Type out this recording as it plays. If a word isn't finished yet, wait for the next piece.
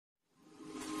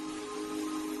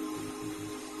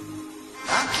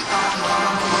What's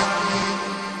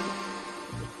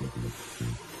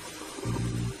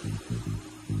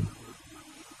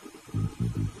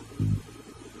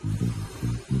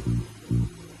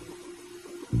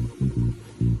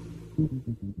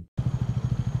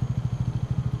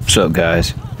up,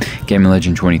 guys? Gaming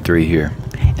Legend 23 here,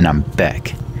 and I'm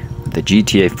back with the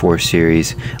GTA 4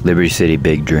 series, Liberty City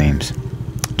Big Dreams.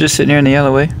 Just sitting here in the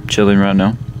alleyway, chilling right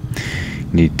now.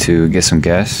 Need to get some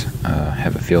gas,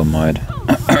 have a field mod.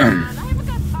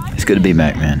 It's good to be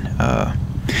back, man.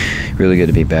 Really good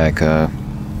to be back.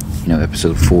 You know,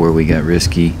 episode 4 we got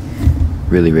risky,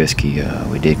 really risky.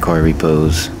 We did car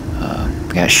repos.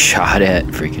 We got shot at,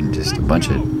 freaking just a bunch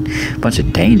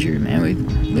of danger, man. We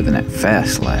living that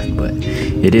fast life, but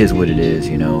it is what it is,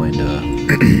 you know. And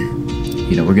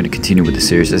you know, we're gonna continue with the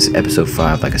series. This is episode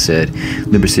 5, like I said,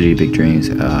 Liberty City Big Dreams.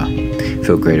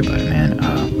 Feel great about it, man.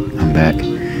 I'm back.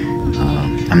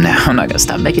 I'm not gonna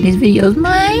stop making these videos,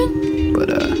 man. But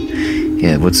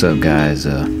yeah, what's up, guys?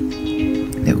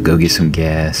 We'll go get some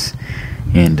gas,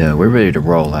 and we're ready to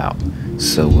roll out.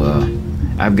 So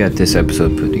I've got this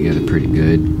episode put together pretty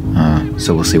good,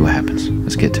 so we'll see what happens.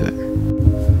 Let's get to it.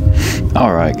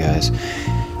 Alright, guys,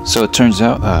 so it turns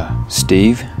out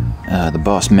Steve, the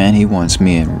boss man, he wants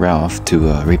me and Ralph to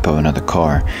repo another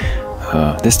car.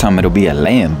 This time it'll be a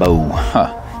Lambo.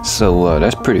 So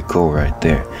that's pretty cool right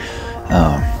there.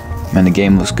 Man, the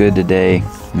game looks good today.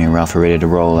 Me and Ralph are ready to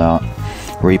roll out,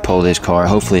 repo this car.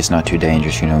 Hopefully it's not too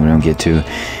dangerous, you know, we don't get too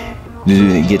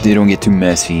they don't get too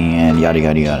messy and yada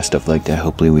yada yada, stuff like that.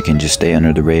 Hopefully we can just stay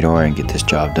under the radar and get this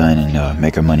job done and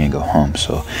make our money and go home.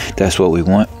 So that's what we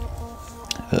want.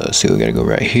 So we gotta go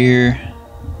right here,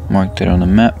 mark that on the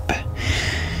map.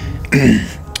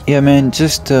 Yeah, man,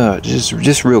 just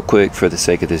real quick, for the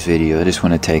sake of this video, I just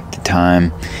want to take the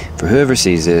time for whoever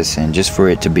sees this and just for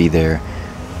it to be there,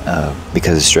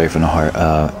 because it's straight from the heart.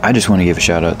 I just want to give a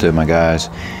shout out to my guys,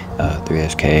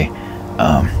 3SK.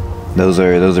 Those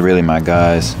are really my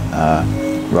guys.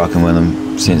 Rocking with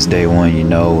them since day one, you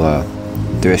know.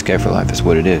 3SK for life is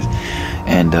what it is.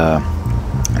 And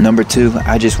number 2,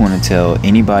 I just want to tell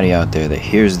anybody out there that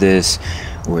hears this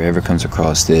or ever comes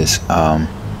across this,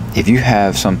 if you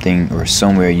have something or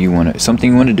somewhere you want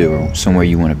to do or somewhere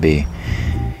you want to be,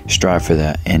 strive for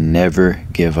that and never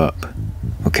give up.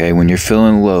 Okay, when you're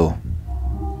feeling low,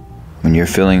 when you're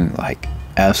feeling like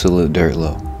absolute dirt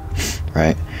low,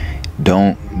 right?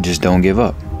 Don't give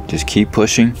up. Just keep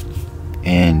pushing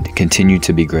and continue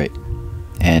to be great,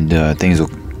 and things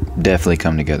will definitely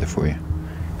come together for you.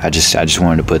 I just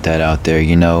wanted to put that out there.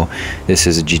 You know, this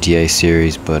is a GTA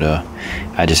series, but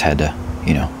I just had to,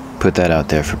 you know, put that out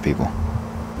there for people.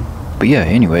 But yeah,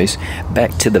 anyways,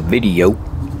 back to the video.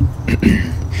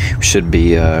 We should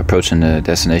be approaching the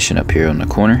destination up here on the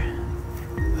corner.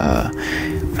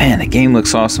 Man, the game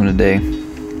looks awesome today.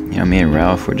 You know, me and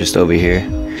Ralph, we're just over here.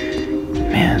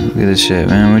 Man, look at this shit,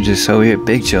 man. We're just over here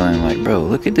big chilling. Like, bro,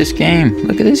 look at this game.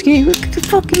 Look at this game. Look at the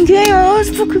fucking game. I love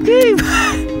this fucking game.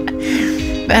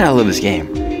 Man, I love this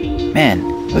game. Man,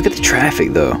 look at the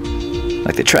traffic, though.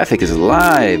 Like, the traffic is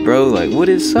alive, bro. Like, what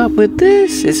is up with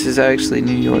this? This is actually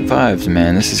New York vibes,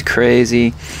 man. This is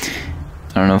crazy.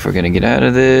 I don't know if we're gonna get out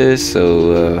of this,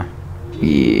 so,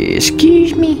 yeah.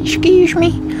 Excuse me,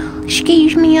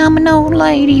 I'm an old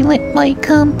lady. Let me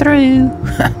come through.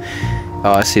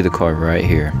 Oh, I see the car right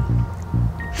here.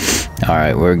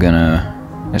 Alright,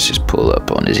 let's just pull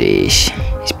up on his ass.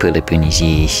 Let's pull up on his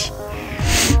ass.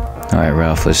 Alright,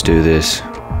 Ralph, let's do this.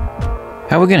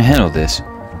 How are we gonna handle this?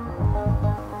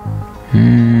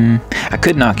 I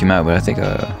could knock him out, but I think,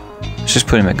 let's just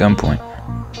put him at gunpoint.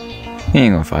 He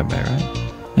ain't gonna fight back, right?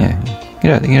 Yeah,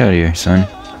 get out of here, son.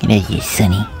 Get out of here,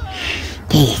 sonny.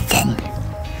 Get here, son.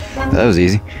 That was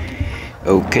easy.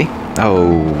 Okay.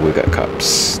 Oh, we got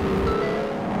cops.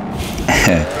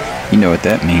 You know what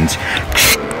that means.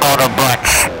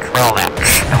 Autobots, roll out.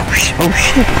 Oh shit, oh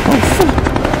fuck.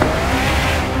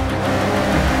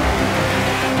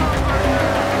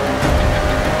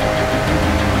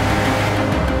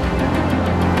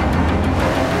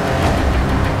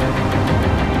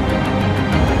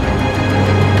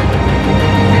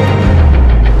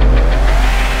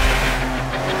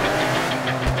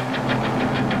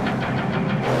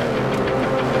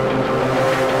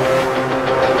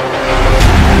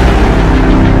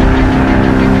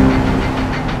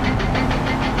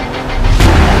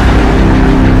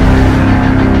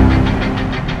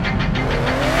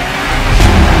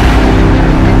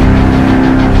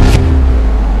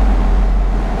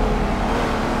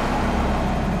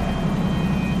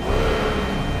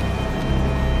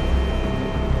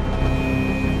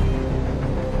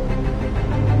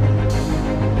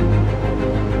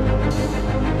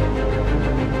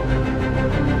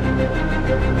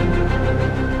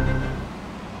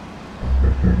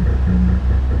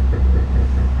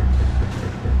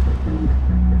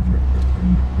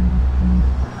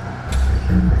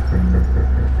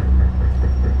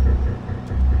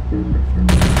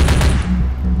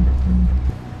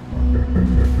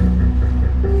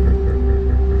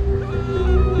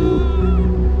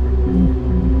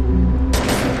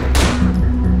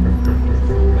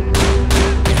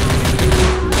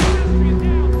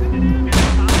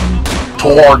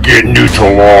 Target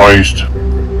neutralized.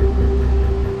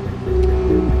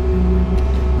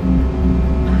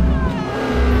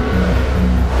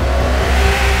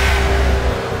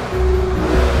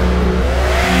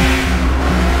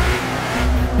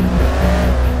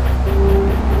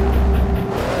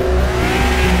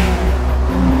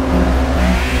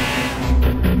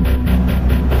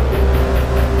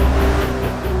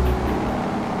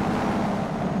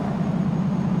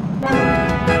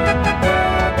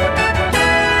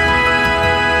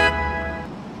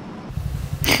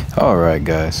 Alright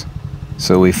guys,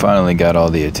 so we finally got all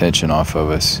the attention off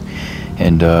of us,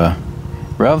 and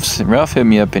Ralph hit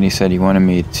me up and he said he wanted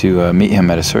me to meet him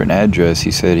at a certain address.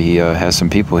 He said he has some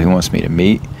people he wants me to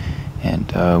meet,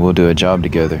 and we'll do a job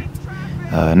together.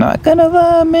 Not gonna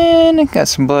lie, man, I got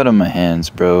some blood on my hands,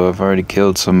 bro. I've already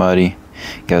killed somebody.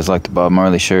 You guys like the Bob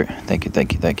Marley shirt? Thank you,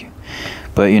 thank you, thank you.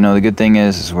 But you know, the good thing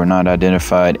is we're not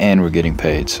identified and we're getting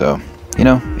paid, so you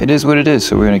know, it is what it is,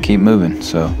 so we're gonna keep moving.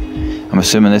 So I'm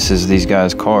assuming this is these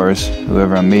guys' cars,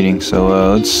 whoever I'm meeting,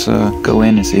 so let's go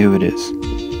in and see who it is.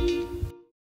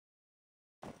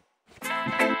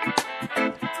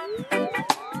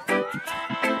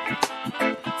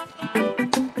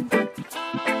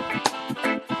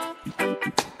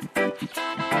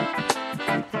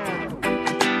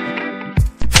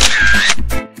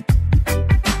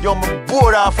 Yo, I'm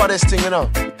bored off of this thing, you know.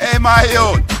 Hey, my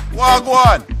youth,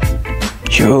 wagwan.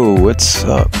 Yo, what's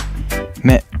up?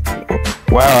 Man,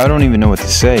 wow, I don't even know what to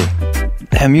say.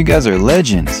 Damn, you guys are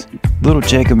legends. Little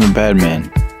Jacob and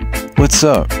Badman. What's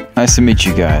up? Nice to meet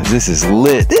you guys. This is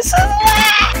lit. This is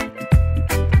lit!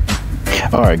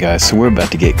 Alright guys, so we're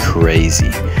about to get crazy.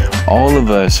 All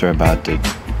of us are about to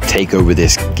take over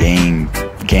this gang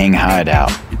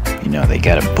hideout. You know, they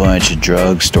got a bunch of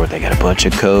drugs stored, they got a bunch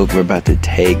of coke. We're about to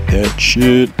take that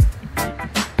shit.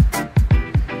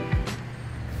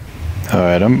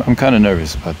 Alright, I'm kind of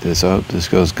nervous about this. I hope this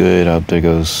goes good. I hope there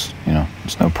goes, you know,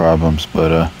 there's no problems.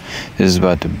 But this is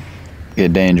about to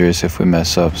get dangerous if we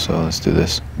mess up, so let's do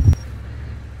this.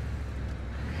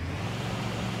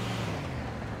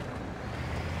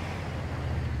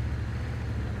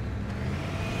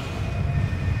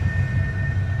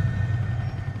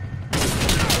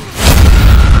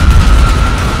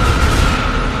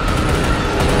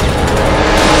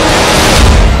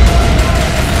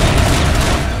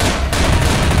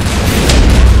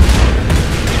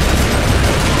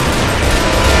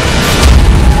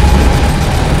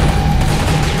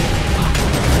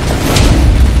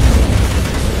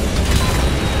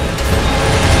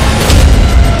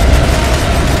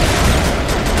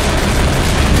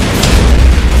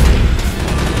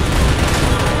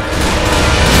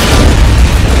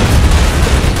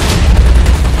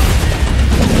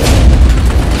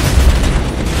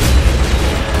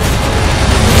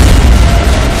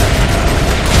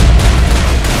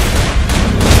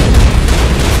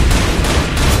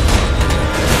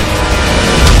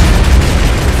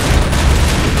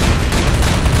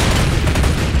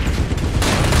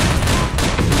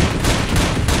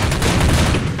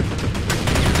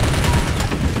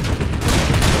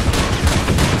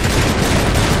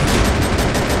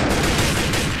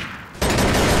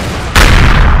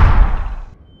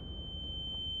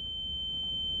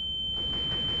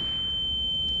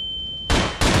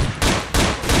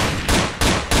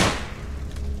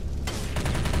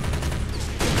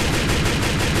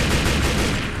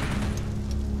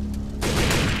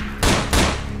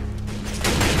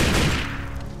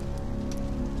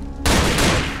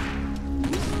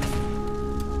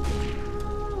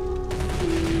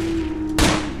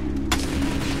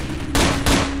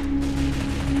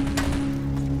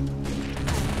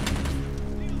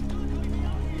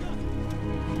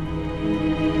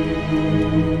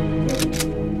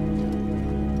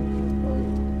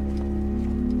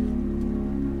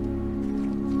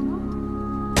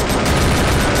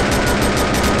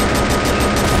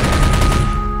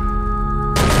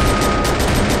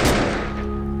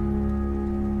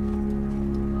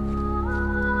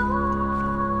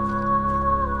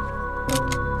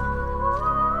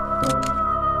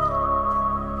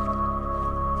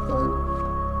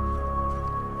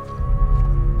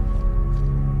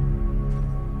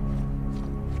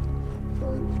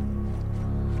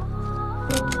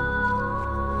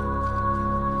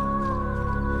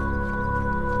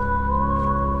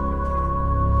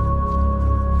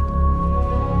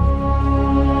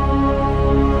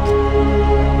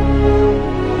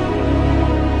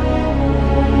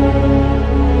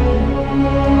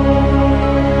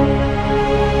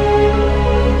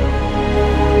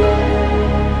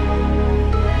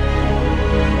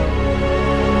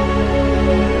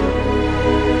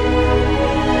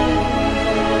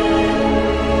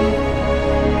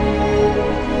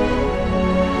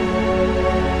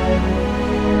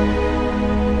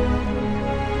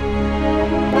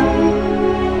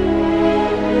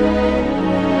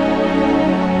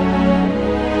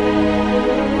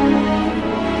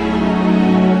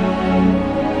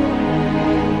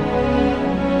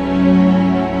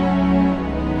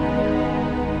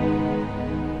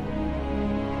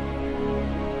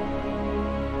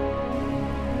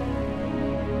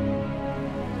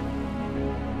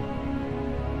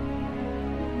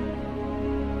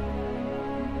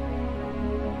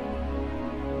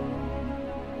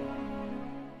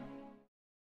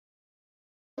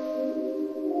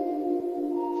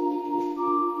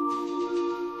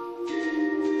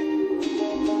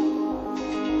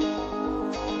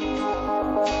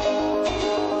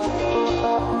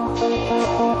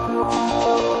 Bye.